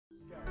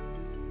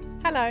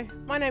Hello,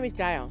 my name is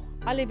Dale.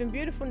 I live in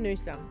beautiful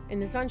Noosa in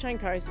the Sunshine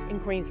Coast in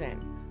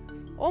Queensland.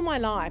 All my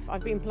life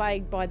I've been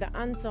plagued by the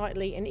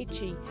unsightly and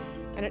itchy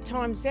and at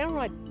times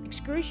downright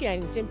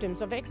excruciating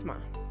symptoms of eczema.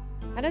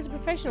 And as a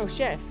professional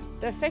chef,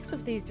 the effects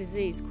of these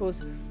diseases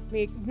cause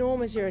me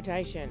enormous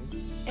irritation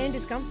and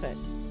discomfort.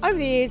 Over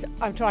the years,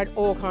 I've tried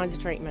all kinds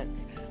of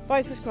treatments,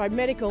 both prescribed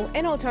medical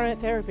and alternate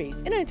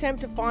therapies, in an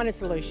attempt to find a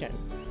solution.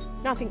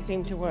 Nothing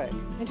seemed to work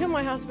until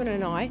my husband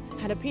and I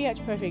had a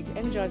pH-perfect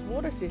energised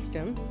water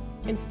system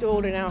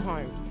installed in our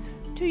home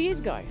 2 years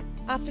ago.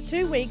 After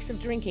 2 weeks of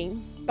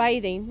drinking,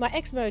 bathing, my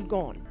eczema had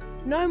gone.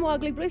 No more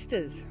ugly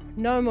blisters,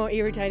 no more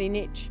irritating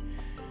itch.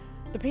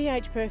 The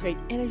pH-perfect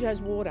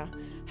energised water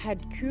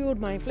had cured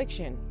my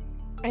affliction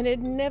and it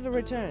never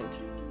returned.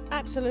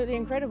 Absolutely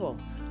incredible.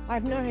 I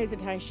have no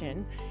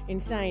hesitation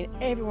in saying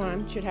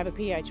everyone should have a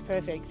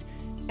pH-perfect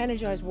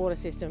energised water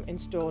system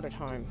installed at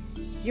home.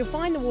 You'll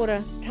find the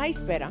water tastes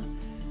better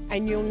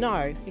and you'll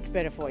know it's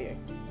better for you.